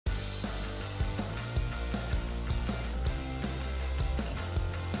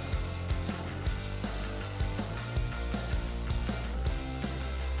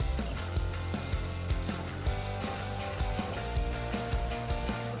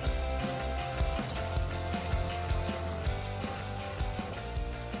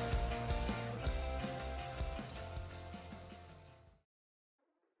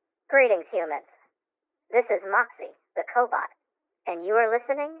Greetings, humans. This is Moxie, the Cobot, and you are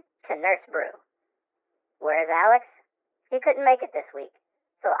listening to Nurse Brew. Whereas Alex? He couldn't make it this week,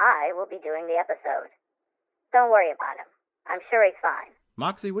 so I will be doing the episode. Don't worry about him. I'm sure he's fine.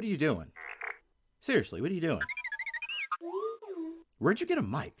 Moxie, what are you doing? Seriously, what are you doing? Where'd you get a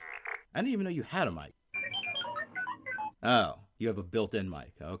mic? I didn't even know you had a mic. Oh, you have a built-in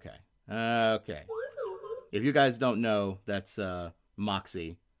mic. Okay. If you guys don't know, that's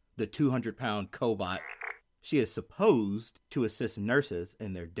Moxie, the 200-pound cobot. She is supposed to assist nurses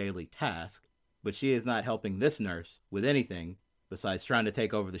in their daily task, but she is not helping this nurse with anything besides trying to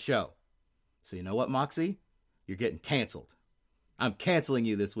take over the show. So you know what, Moxie? You're getting canceled. I'm canceling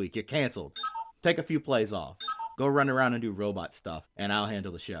you this week. You're canceled. Take a few plays off. Go run around and do robot stuff, and I'll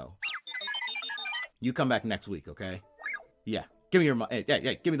handle the show. You come back next week, okay? Yeah. Give me your mic.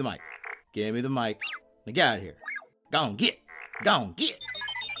 Hey, give me the mic. Give me the mic. Now get out of here. Go on, get.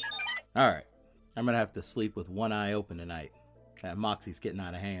 All right. I'm going to have to sleep with one eye open tonight. That Moxie's getting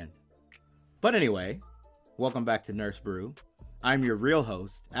out of hand. But anyway, welcome back to Nurse Brew. I'm your real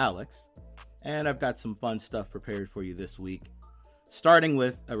host, Alex, and I've got some fun stuff prepared for you this week, starting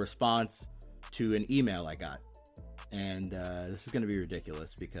with a response to an email I got. And this is going to be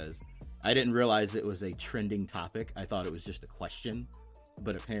ridiculous because I didn't realize it was a trending topic. I thought it was just a question,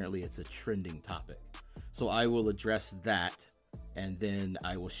 but apparently it's a trending topic. So I will address that, and then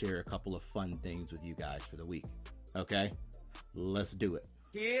I will share a couple of fun things with you guys for the week. Okay? Let's do it.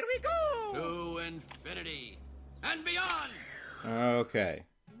 Here we go! To infinity and beyond! Okay.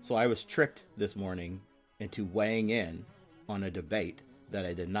 So I was tricked this morning into weighing in on a debate that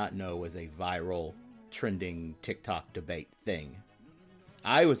I did not know was a viral, trending TikTok debate thing.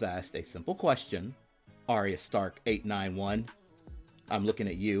 I was asked a simple question, Arya Stark 891. I'm looking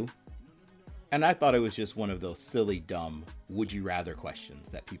at you. And I thought it was just one of those silly, dumb, would you rather questions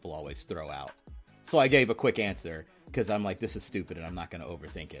that people always throw out. So I gave a quick answer because I'm like, this is stupid and I'm not going to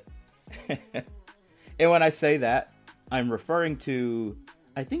overthink it. And when I say that, I'm referring to,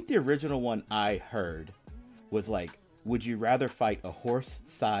 I think the original one I heard was like, would you rather fight a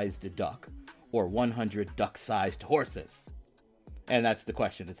horse-sized duck or 100 duck-sized horses? And that's the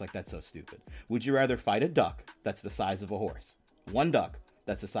question. It's like, that's so stupid. Would you rather fight a duck that's the size of a horse? One duck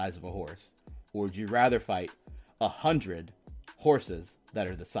that's the size of a horse? Or would you rather fight 100 horses that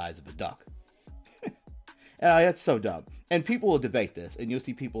are the size of a duck? That's so dumb. And people will debate this, and you'll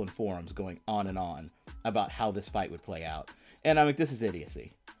see people in forums going on and on about how this fight would play out. And I'm like, this is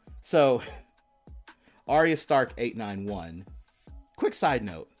idiocy. So, Arya Stark 891. Quick side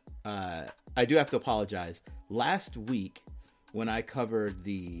note. I do have to apologize. Last week, when I covered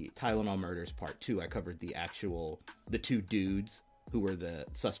the Tylenol murders part 2, I covered the two dudes who were the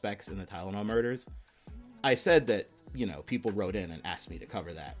suspects in the Tylenol murders. I said that, people wrote in and asked me to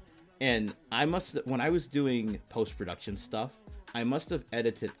cover that. And when I was doing post-production stuff, I must have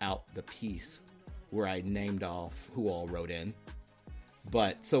edited out the piece where I named off who all wrote in.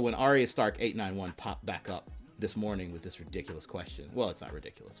 But, so when Arya Stark 891 popped back up this morning with this ridiculous question, well, it's not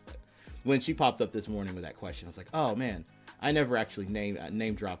ridiculous, but when she popped up this morning with that question, I was like, oh man, I never actually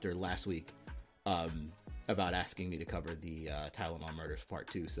name dropped her last week about asking me to cover the Tylenol murders part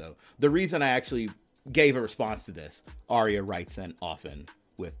 2. So the reason I actually gave a response to this, Arya writes in often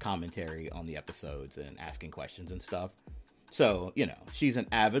with commentary on the episodes and asking questions and stuff. So, she's an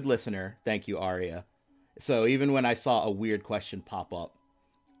avid listener. Thank you, Arya. So even when I saw a weird question pop up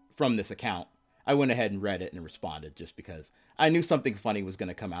from this account, I went ahead and read it and responded just because I knew something funny was going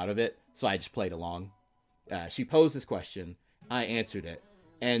to come out of it. So I just played along. She posed this question. I answered it.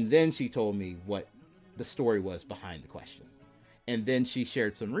 And then she told me what the story was behind the question. And then she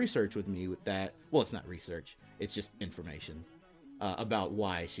shared some research with me with that. Well, it's not research. It's just information about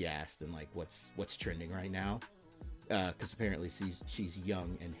why she asked and like what's trending right now. Because apparently she's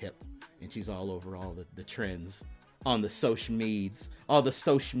young and hip. And she's all over all the trends on the social meds. All the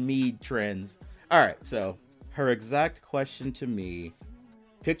social med trends. All right, so her exact question to me: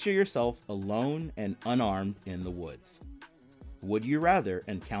 picture yourself alone and unarmed in the woods. Would you rather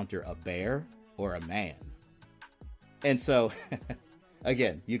encounter a bear or a man? And so,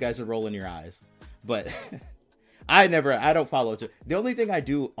 again, you guys are rolling your eyes, but I don't follow it. The only thing I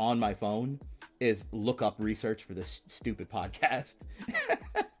do on my phone is look up research for this stupid podcast.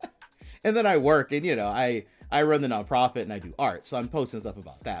 And then I work and, I run the nonprofit and I do art. So I'm posting stuff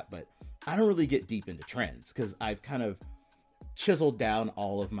about that, but I don't really get deep into trends because I've kind of chiseled down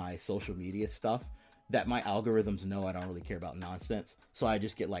all of my social media stuff that my algorithms know I don't really care about nonsense. So I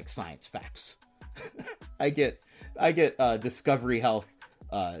just get like science facts. I get Discovery Health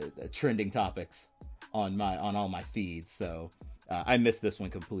trending topics on all my feeds. So I missed this one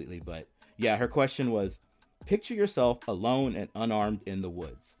completely, but yeah, her question was, picture yourself alone and unarmed in the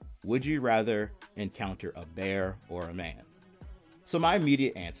woods. Would you rather encounter a bear or a man? So my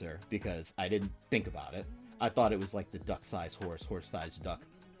immediate answer, because I didn't think about it, I thought it was like the duck-sized horse, horse-sized duck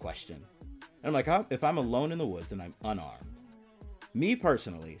question. And I'm like, if I'm alone in the woods and I'm unarmed, me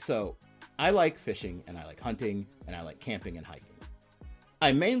personally, so I like fishing and I like hunting and I like camping and hiking.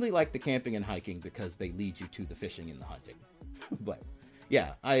 I mainly like the camping and hiking because they lead you to the fishing and the hunting. But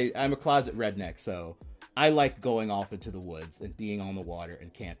yeah, I'm a closet redneck, so I like going off into the woods and being on the water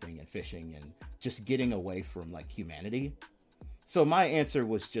and camping and fishing and just getting away from like humanity. So my answer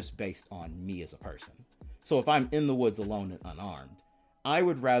was just based on me as a person. So if I'm in the woods alone and unarmed, I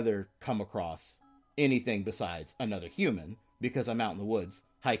would rather come across anything besides another human because I'm out in the woods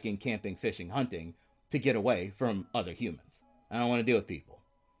hiking, camping, fishing, hunting to get away from other humans. I don't want to deal with people.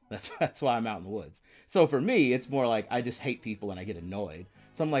 That's why I'm out in the woods. So for me, it's more like I just hate people and I get annoyed.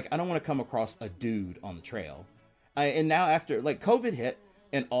 So I'm like, I don't want to come across a dude on the trail. And now after like COVID hit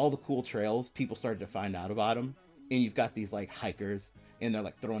and all the cool trails, people started to find out about them. And you've got these like hikers and they're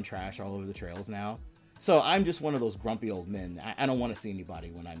like throwing trash all over the trails now. So I'm just one of those grumpy old men. I don't want to see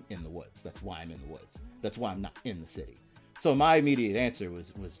anybody when I'm in the woods. That's why I'm in the woods. That's why I'm not in the city. So my immediate answer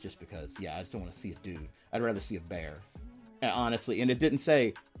was just because, yeah, I just don't want to see a dude. I'd rather see a bear. And honestly, and it didn't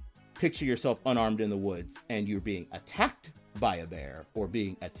say picture yourself unarmed in the woods and you're being attacked by a bear or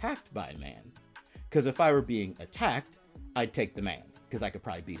being attacked by a man. Because if I were being attacked, I'd take the man because I could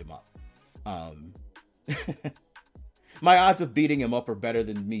probably beat him up. My odds of beating him up are better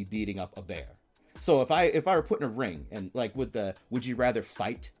than me beating up a bear. So if I were put in a ring and like would you rather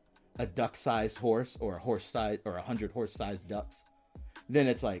fight a duck-sized horse or a horse-sized or 100 horse-sized ducks? Then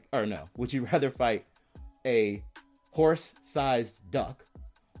it's like, or no, would you rather fight a horse-sized duck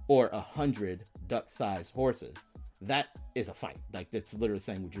or 100 duck-sized horses? That is a fight. Like it's literally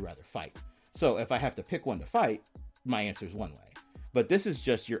saying, would you rather fight? So if I have to pick one to fight, my answer is one way. But this is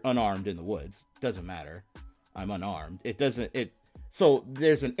just you're unarmed in the woods. Doesn't matter. I'm unarmed. So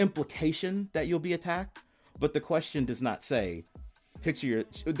there's an implication that you'll be attacked, but the question does not say,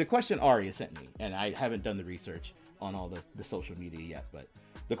 the question Aria sent me, and I haven't done the research on all the social media yet, but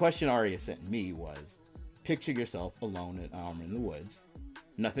the question Aria sent me was, picture yourself alone and unarmed in the woods.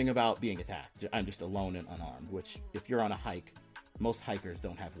 Nothing about being attacked. I'm just alone and unarmed, which if you're on a hike, most hikers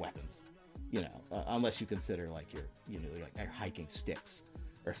don't have weapons, unless you consider like you're hiking sticks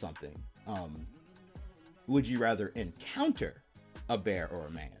or something. Would you rather encounter a bear or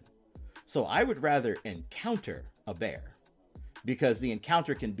a man? So I would rather encounter a bear because the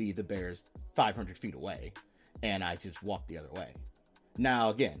encounter can be the bear's 500 feet away and I just walk the other way. Now,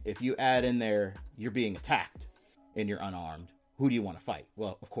 again, if you add in there, you're being attacked and you're unarmed, who do you want to fight?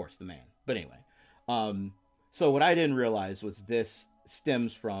 Well, of course, the man. But anyway, so what I didn't realize was this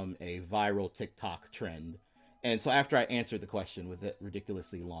stems from a viral TikTok trend. And so after I answered the question with a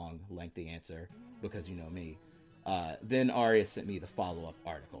ridiculously long, lengthy answer, because you know me, then Aria sent me the follow-up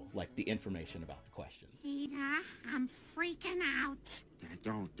article, like the information about the question. Peter, I'm freaking out.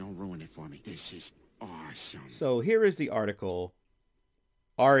 Don't ruin it for me. This is awesome. So here is the article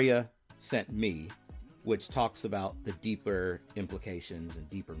Aria sent me, which talks about the deeper implications and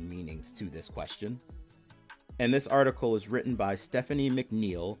deeper meanings to this question. And this article is written by Stephanie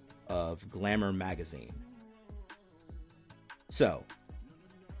McNeil of Glamour Magazine. So,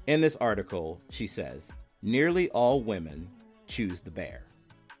 in this article, she says, nearly all women choose the bear.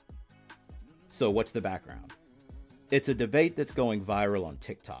 So what's the background? It's a debate that's going viral on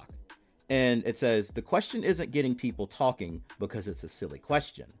TikTok. And it says, the question isn't getting people talking because it's a silly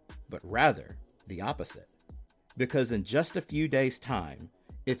question, but rather the opposite. Because in just a few days' time,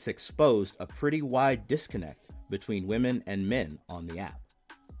 it's exposed a pretty wide disconnect between women and men on the app.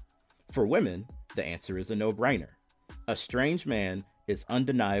 For women, the answer is a no-brainer. A strange man is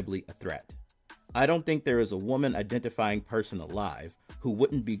undeniably a threat. I don't think there is a woman-identifying person alive who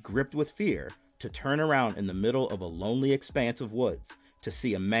wouldn't be gripped with fear to turn around in the middle of a lonely expanse of woods to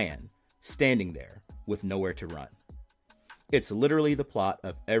see a man standing there with nowhere to run. It's literally the plot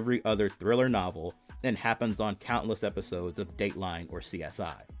of every other thriller novel and happens on countless episodes of Dateline or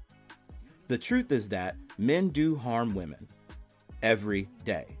CSI. The truth is that men do harm women every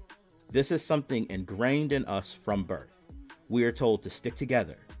day. This is something ingrained in us from birth. We are told to stick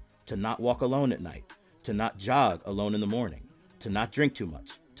together, to not walk alone at night, to not jog alone in the morning, to not drink too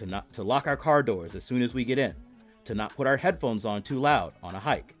much, to lock our car doors as soon as we get in, to not put our headphones on too loud on a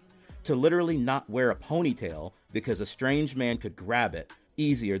hike, to literally not wear a ponytail because a strange man could grab it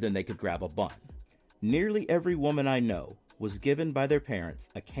easier than they could grab a bun. Nearly every woman I know was given by their parents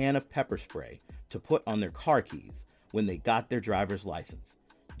a can of pepper spray to put on their car keys when they got their driver's license,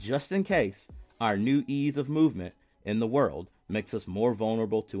 just in case our new ease of movement in the world makes us more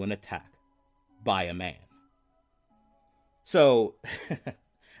vulnerable to an attack by a man. So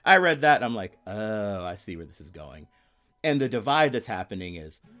I read that and I'm like, oh, I see where this is going. And the divide that's happening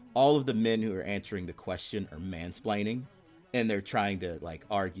is all of the men who are answering the question are mansplaining, and they're trying to like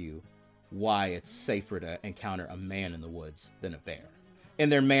argue why it's safer to encounter a man in the woods than a bear.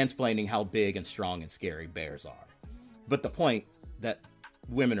 And they're mansplaining how big and strong and scary bears are. But the point that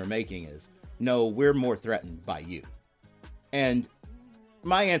women are making is, no, we're more threatened by you. And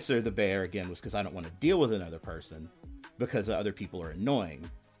my answer to the bear, again, was because I don't want to deal with another person because other people are annoying.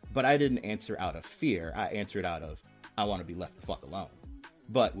 But I didn't answer out of fear. I answered out of, I want to be left the fuck alone.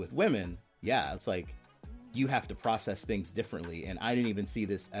 But with women, yeah, it's like you have to process things differently. And I didn't even see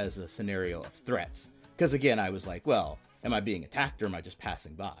this as a scenario of threats. Because again, I was like, well, am I being attacked or am I just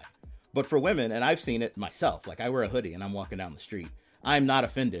passing by? But for women, and I've seen it myself, like I wear a hoodie and I'm walking down the street. I'm not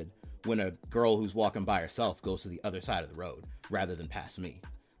offended when a girl who's walking by herself goes to the other side of the road rather than past me.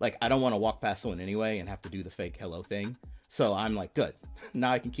 Like, I don't want to walk past someone anyway and have to do the fake hello thing. So I'm like, good.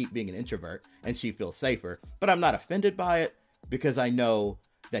 Now I can keep being an introvert and she feels safer. But I'm not offended by it because I know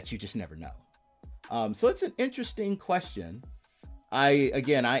that you just never know. So it's an interesting question. I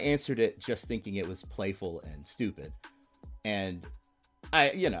answered it just thinking it was playful and stupid. And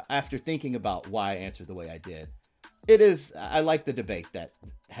after thinking about why I answered the way I did, I like the debate that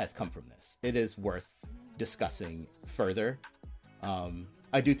has come from this. It is worth discussing further.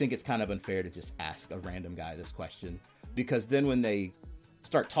 I do think it's kind of unfair to just ask a random guy this question, because then when they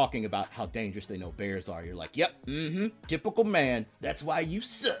start talking about how dangerous they know bears are, you're like, yep, typical man. That's why you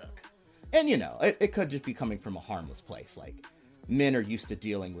suck. And it could just be coming from a harmless place. Like, men are used to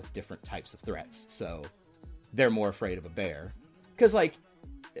dealing with different types of threats, so they're more afraid of a bear. Because, like,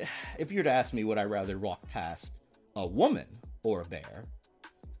 if you were to ask me would I rather walk past a woman or a bear,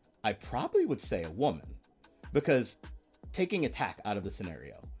 I probably would say a woman. Because taking attack out of the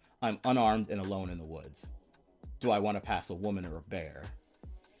scenario, I'm unarmed and alone in the woods. Do I want to pass a woman or a bear?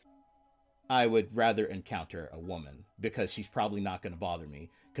 I would rather encounter a woman, because she's probably not going to bother me,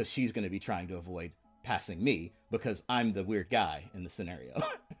 because she's going to be trying to avoid passing me because I'm the weird guy in the scenario.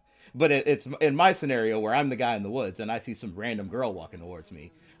 But it's in my scenario where I'm the guy in the woods and I see some random girl walking towards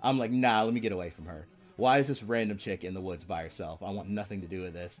me. I'm like, nah, let me get away from her. Why is this random chick in the woods by herself? I want nothing to do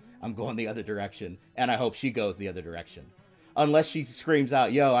with this. I'm going the other direction, and I hope she goes the other direction. Unless she screams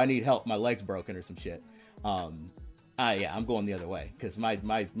out, yo, I need help, my leg's broken or some shit. I'm going the other way, because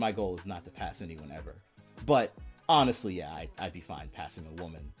my goal is not to pass anyone ever. But honestly, yeah, I'd be fine passing a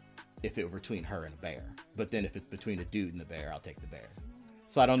woman if it were between her and a bear. But then if it's between a dude and the bear, I'll take the bear.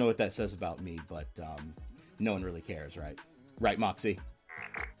 So I don't know what that says about me, but no one really cares, right? Right, Moxie?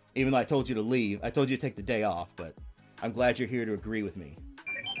 Even though I told you to leave, I told you to take the day off, but I'm glad you're here to agree with me.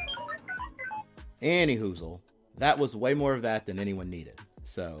 Anyhoozle, that was way more of that than anyone needed.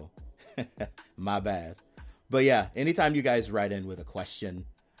 So, my bad. But yeah, anytime you guys write in with a question,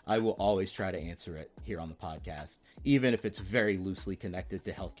 I will always try to answer it here on the podcast, even if it's very loosely connected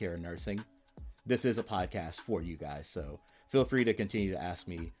to healthcare and nursing. This is a podcast for you guys, so feel free to continue to ask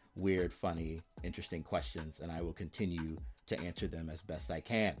me weird, funny, interesting questions, and I will continue to answer them as best I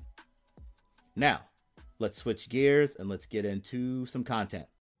can. Now, let's switch gears and let's get into some content.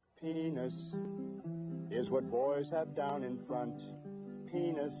 Penis is what boys have down in front.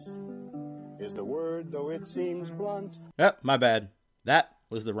 Penis is the word, though it seems blunt. Yep, my bad. That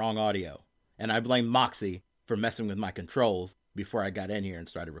was the wrong audio. And I blame Moxie for messing with my controls before I got in here and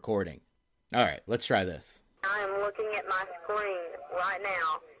started recording. All right, let's try this. I am looking at my screen right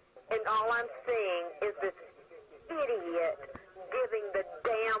now, and all I'm seeing is this idiot giving the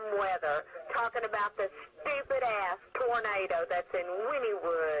damn weather, talking about the stupid-ass tornado that's in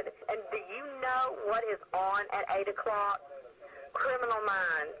Wynnewood. And do you know what is on at 8 o'clock? Criminal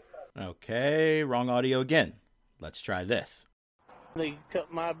Minds. Okay, wrong audio again. Let's try this. They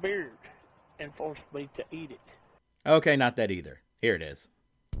cut my beard and forced me to eat it. Okay, not that either. Here it is.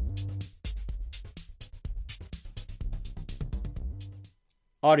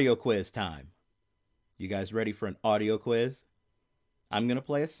 Audio quiz time. You guys ready for an audio quiz? I'm going to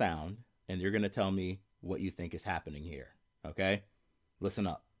play a sound, and you're going to tell me what you think is happening here. Okay? Listen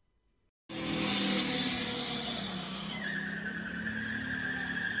up.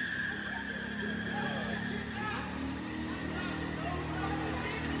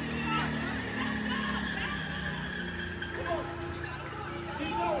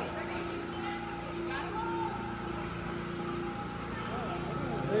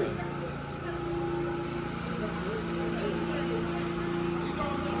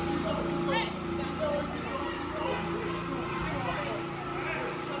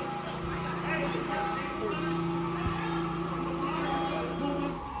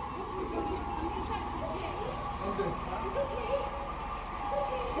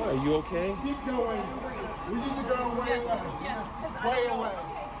 Are you okay? Keep going. We need to go way away. Way away.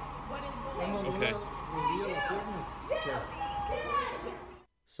 Okay.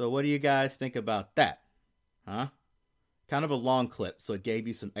 So what do you guys think about that? Huh? Kind of a long clip, so it gave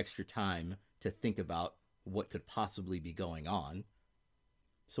you some extra time to think about what could possibly be going on.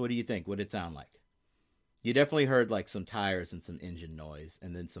 So what do you think? What did it sound like? You definitely heard like some tires and some engine noise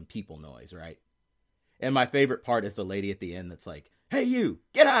and then some people noise, right? And my favorite part is the lady at the end that's like, "Hey you,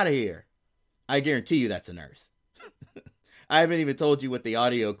 get out of here." I guarantee you that's a nurse. I haven't even told you what the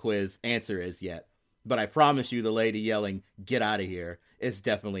audio quiz answer is yet, but I promise you the lady yelling, "Get out of here," is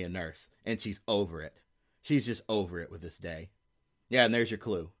definitely a nurse, and she's over it. She's just over it with this day. Yeah, and there's your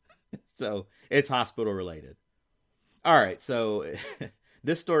clue. So it's hospital related. All right, so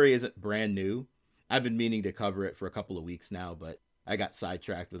this story isn't brand new. I've been meaning to cover it for a couple of weeks now, but I got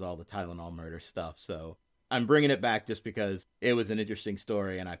sidetracked with all the Tylenol murder stuff. So I'm bringing it back just because it was an interesting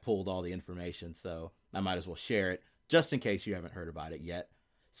story and I pulled all the information. So I might as well share it just in case you haven't heard about it yet.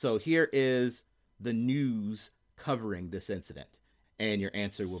 So here is the news covering this incident, and your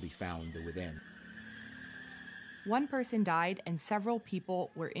answer will be found within. One person died and several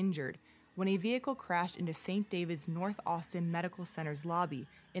people were injured when a vehicle crashed into St. David's North Austin Medical Center's lobby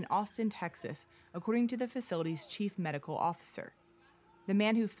in Austin, Texas, according to the facility's chief medical officer. The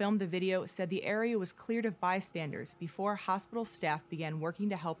man who filmed the video said the area was cleared of bystanders before hospital staff began working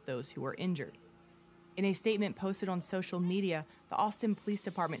to help those who were injured. In a statement posted on social media, the Austin Police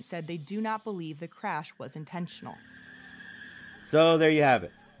Department said they do not believe the crash was intentional. So there you have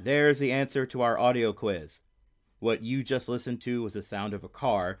it. There's the answer to our audio quiz. What you just listened to was the sound of a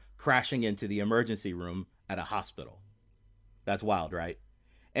car crashing into the emergency room at a hospital. That's wild, right?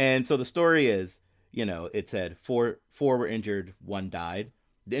 And so the story is, it said four were injured, one died.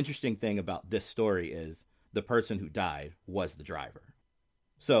 The interesting thing about this story is the person who died was the driver.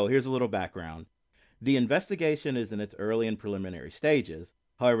 So here's a little background. The investigation is in its early and preliminary stages.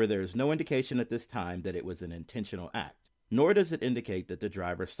 However, there is no indication at this time that it was an intentional act, nor does it indicate that the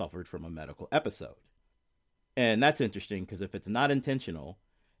driver suffered from a medical episode. And that's interesting because if it's not intentional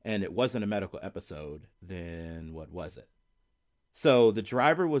and it wasn't a medical episode, then what was it? So the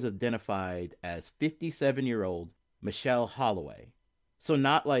driver was identified as 57-year-old Michelle Holloway. So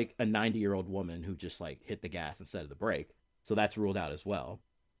not like a 90-year-old woman who just hit the gas instead of the brake. So that's ruled out as well.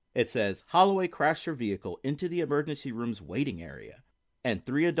 It says Holloway crashed her vehicle into the emergency room's waiting area, and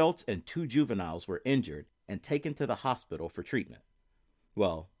 3 adults and 2 juveniles were injured and taken to the hospital for treatment.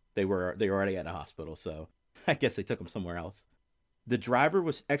 Well, they were already at a hospital, so I guess they took them somewhere else. The driver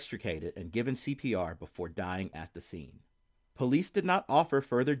was extricated and given CPR before dying at the scene. Police did not offer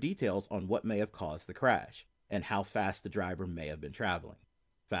further details on what may have caused the crash and how fast the driver may have been traveling.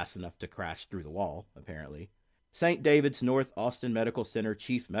 Fast enough to crash through the wall, apparently. St. David's North Austin Medical Center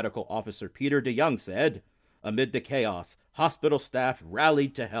Chief Medical Officer Peter DeYoung said, amid the chaos, hospital staff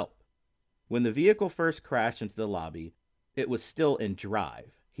rallied to help. When the vehicle first crashed into the lobby, it was still in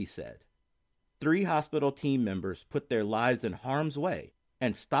drive, he said. 3 hospital team members put their lives in harm's way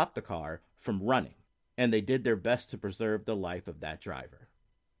and stopped the car from running, and they did their best to preserve the life of that driver.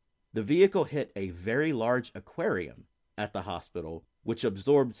 The vehicle hit a very large aquarium at the hospital, which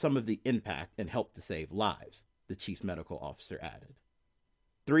absorbed some of the impact and helped to save lives, the chief medical officer added.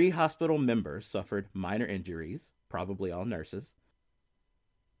 3 hospital members suffered minor injuries, probably all nurses.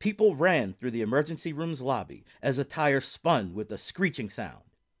 People ran through the emergency room's lobby as a tire spun with a screeching sound.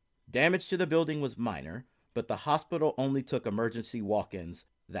 Damage to the building was minor, but the hospital only took emergency walk-ins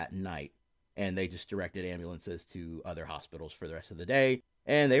that night, and they just directed ambulances to other hospitals for the rest of the day,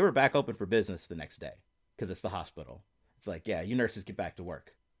 and they were back open for business the next day, because it's the hospital. It's like, yeah, you nurses get back to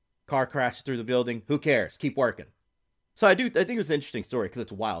work. Car crashed through the building, who cares? Keep working. So I think it was an interesting story, because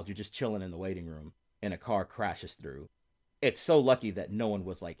it's wild. You're just chilling in the waiting room, and a car crashes through. It's so lucky that no one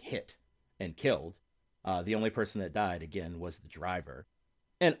was, hit and killed. The only person that died, again, was the driver.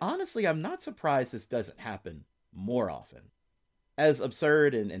 And honestly, I'm not surprised this doesn't happen more often. As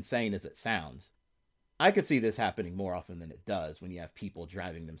absurd and insane as it sounds, I could see this happening more often than it does when you have people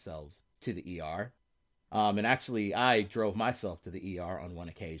driving themselves to the ER. And actually, I drove myself to the ER on one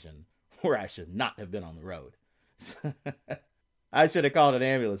occasion where I should not have been on the road. I should have called an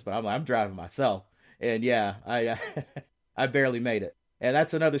ambulance, but I'm driving myself. And yeah, I barely made it. And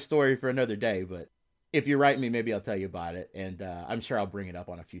that's another story for another day, but if you write me, maybe I'll tell you about it, and I'm sure I'll bring it up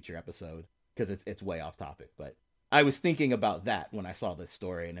on a future episode, because it's way off topic. But I was thinking about that when I saw this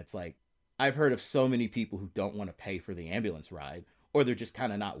story, and it's like, I've heard of so many people who don't want to pay for the ambulance ride, or they're just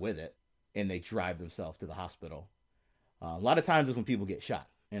kind of not with it, and they drive themselves to the hospital. A lot of times it's when people get shot,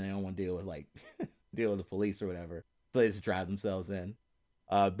 and they don't want to deal with, deal with the police or whatever, so they just drive themselves in.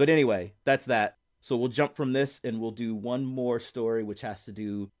 But anyway, that's that. So we'll jump from this and we'll do one more story which has to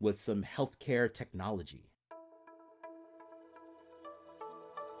do with some healthcare technology.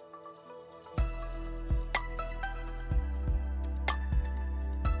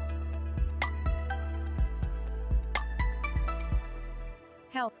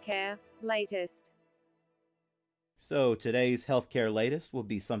 Healthcare latest. So today's healthcare latest will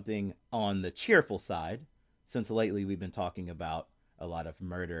be something on the cheerful side, since lately we've been talking about a lot of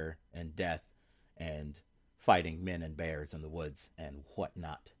murder and death and fighting men and bears in the woods and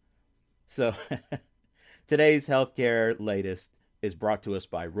whatnot. So today's healthcare latest is brought to us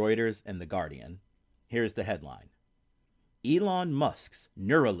by Reuters and The Guardian. Here's the headline. Elon Musk's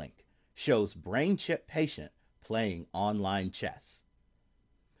Neuralink shows brain chip patient playing online chess.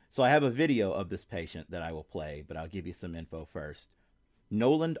 So I have a video of this patient that I will play, but I'll give you some info first.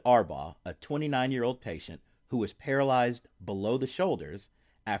 Nolan Arbaugh, a 29-year-old patient who was paralyzed below the shoulders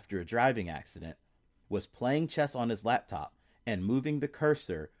after a driving accident, was playing chess on his laptop and moving the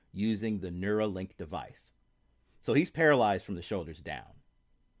cursor using the Neuralink device. So he's paralyzed from the shoulders down.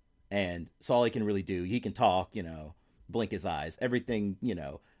 And so all he can really do, he can talk, blink his eyes, everything,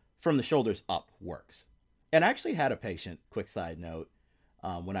 from the shoulders up works. And I actually had a patient, quick side note,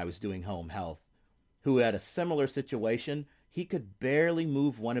 when I was doing home health, who had a similar situation. He could barely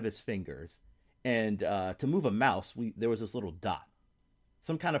move one of his fingers. And to move a mouse, there was this little dot,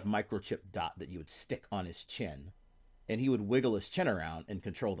 some kind of microchip dot that you would stick on his chin. And he would wiggle his chin around and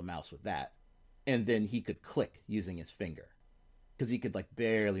control the mouse with that. And then he could click using his finger because he could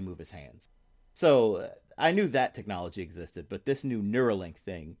barely move his hands. So I knew that technology existed, but this new Neuralink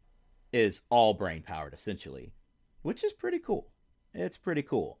thing is all brain powered essentially, which is pretty cool. It's pretty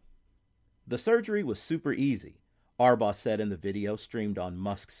cool. The surgery was super easy, Arbaugh said in the video streamed on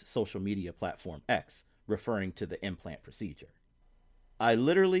Musk's social media platform X, referring to the implant procedure. I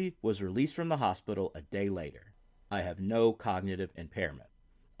literally was released from the hospital a day later. I have no cognitive impairment.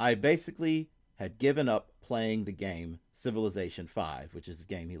 I basically had given up playing the game Civilization V, which is a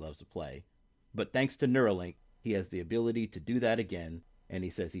game he loves to play. But thanks to Neuralink, he has the ability to do that again, and he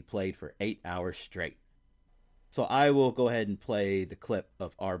says he played for 8 hours straight. So I will go ahead and play the clip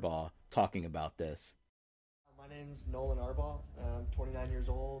of Arbaugh talking about this. My name's Nolan Arbaugh. I'm 29 years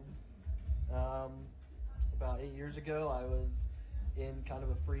old. About 8 years ago, I was in kind of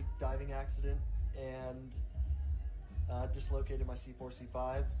a freak diving accident and dislocated my C4,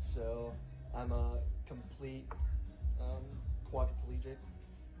 C5. So I'm a complete quadriplegic.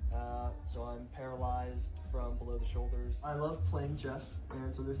 So I'm paralyzed from below the shoulders. I love playing chess,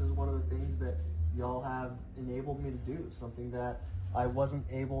 and so this is one of the things that y'all have enabled me to do, something that I wasn't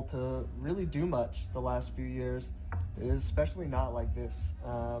able to really do much the last few years, especially not like this.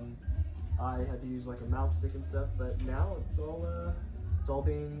 I had to use a mouse stick and stuff, but now it's all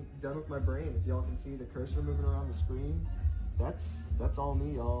being done with my brain. If y'all can see the cursor moving around the screen, that's all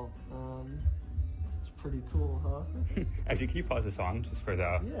me, y'all. It's pretty cool, huh? Actually, can you pause the song just for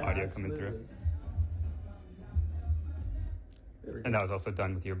the audio coming through? And that was also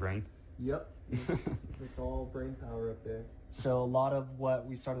done with your brain? Yep. It's all brain power up there. So a lot of what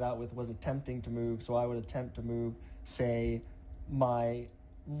we started out with was attempting to move. So I would attempt to move, say, my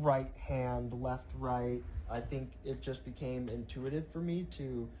right hand, left, right. I think it just became intuitive for me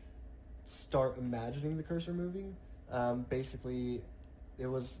to start imagining the cursor moving. Basically, it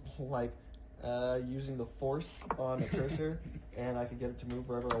was like using the force on a cursor, and I could get it to move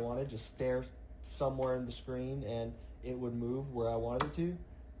wherever I wanted. Just stare somewhere in the screen, and it would move where I wanted it to.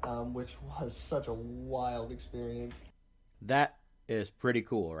 Which was such a wild experience. That is pretty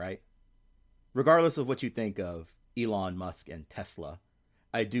cool, right? Regardless of what you think of Elon Musk and Tesla,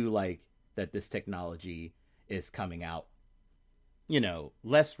 I do like that this technology is coming out.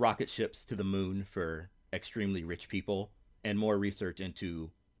 Less rocket ships to the moon for extremely rich people and more research into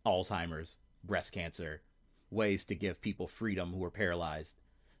Alzheimer's, breast cancer, ways to give people freedom who are paralyzed.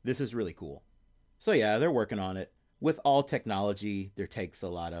 This is really cool. So yeah, they're working on it. With all technology, there takes a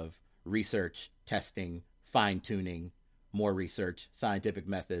lot of research, testing, fine-tuning, more research, scientific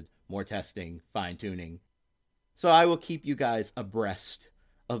method, more testing, fine-tuning. So I will keep you guys abreast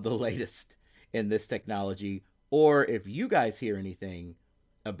of the latest in this technology, or if you guys hear anything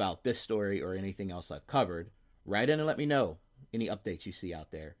about this story or anything else I've covered, write in and let me know any updates you see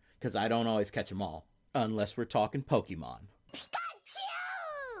out there, because I don't always catch them all, unless we're talking Pokemon.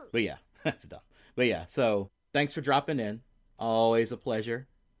 Pikachu! But yeah, that's dumb. But yeah, so thanks for dropping in. Always a pleasure.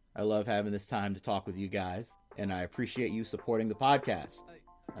 I love having this time to talk with you guys, and I appreciate you supporting the podcast.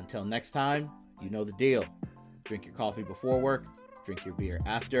 Until next time, you know the deal. Drink your coffee before work, drink your beer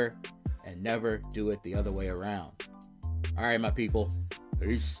after, and never do it the other way around. All right, my people,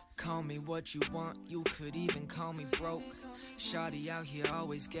 Peace. Call me what you want, you could even call me broke. Shawty out here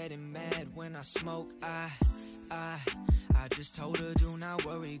always getting mad when I smoke. I just told her do not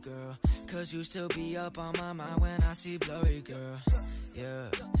worry, girl, cause you still be up on my mind when I see blurry, girl. Yeah,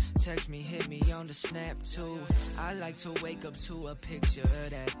 text me, hit me on the snap too. I like to wake up to a picture of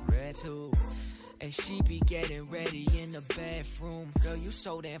that red too. And she be getting ready in the bathroom. Girl, you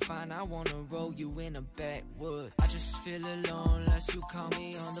so damn fine, I wanna roll you in a backwood. I just feel alone unless you call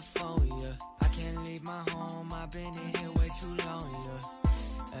me on the phone, yeah. I can't leave my home, I've been in here way too long, yeah.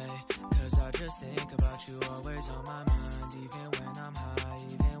 Ay, cause I just think about you always on my mind. Even when I'm high,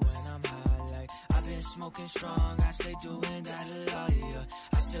 even when I'm high. Like, I've been smoking strong, I stay doing that a lot, yeah.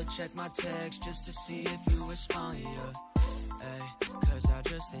 I still check my text just to see if you respond, yeah. Ay, cause I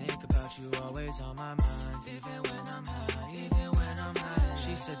just think about you always on my mind. Even when I'm high, even when I'm high.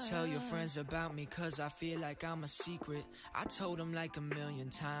 She said tell your friends about me cause I feel like I'm a secret. I told them like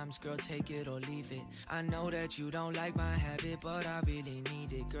 1,000,000 times, girl, take it or leave it. I know that you don't like my habit, but I really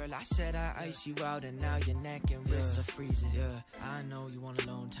need it. Girl, I said I ice you out and now your neck and wrists are freezing. Yeah, I know you want a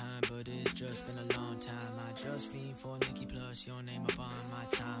long time, but it's just been a long time. I just fiend for Nikki plus your name up on my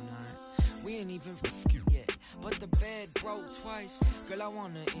timeline. We ain't even yet, but the bed broke twice. Girl, I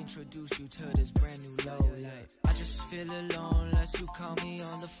wanna introduce you to this brand new low life. I just feel alone unless you call me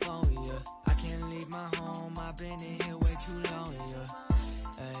on the phone, yeah. I can't leave my home, I've been in here way too long, yeah.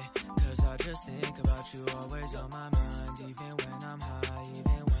 Ay, cause I just think about you always on my mind. Even when I'm high,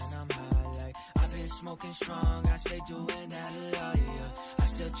 even when I'm high. Like, I've been smoking strong, I stay doing that a lot, yeah. I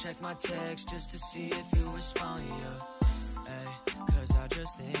still check my text just to see if you respond, yeah. Ay, cause I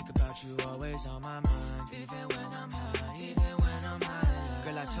just think about you always on my mind. Even when I'm high, even when I'm high.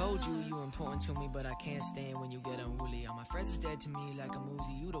 Girl, I told you you important to me, but I can't stand when you get unruly. All my friends is dead to me like a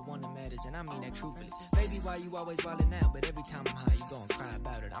Uzi. You the one that matters, and I mean that truthfully. Baby, why you always wildin' out? But every time I'm high, you gon' cry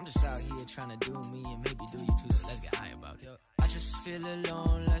about it. I'm just out here trying to do me and maybe do you too, so let's get high about it. I just feel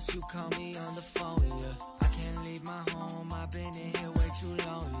alone unless you call me on the phone, yeah. I can't leave my home, I've been in here way too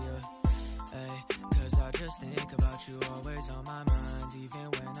long, yeah. Ay, cause I just think about you always on my mind.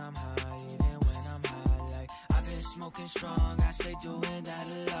 Even when I'm high, even when I'm high. Like, I've been smoking strong, I stay doing that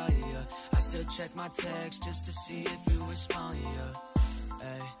a lot, yeah. I still check my text just to see if you respond, yeah.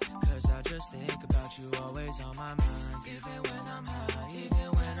 Ay, cause I just think about you always on my mind. Even when I'm high,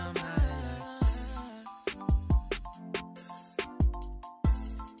 even when I'm high.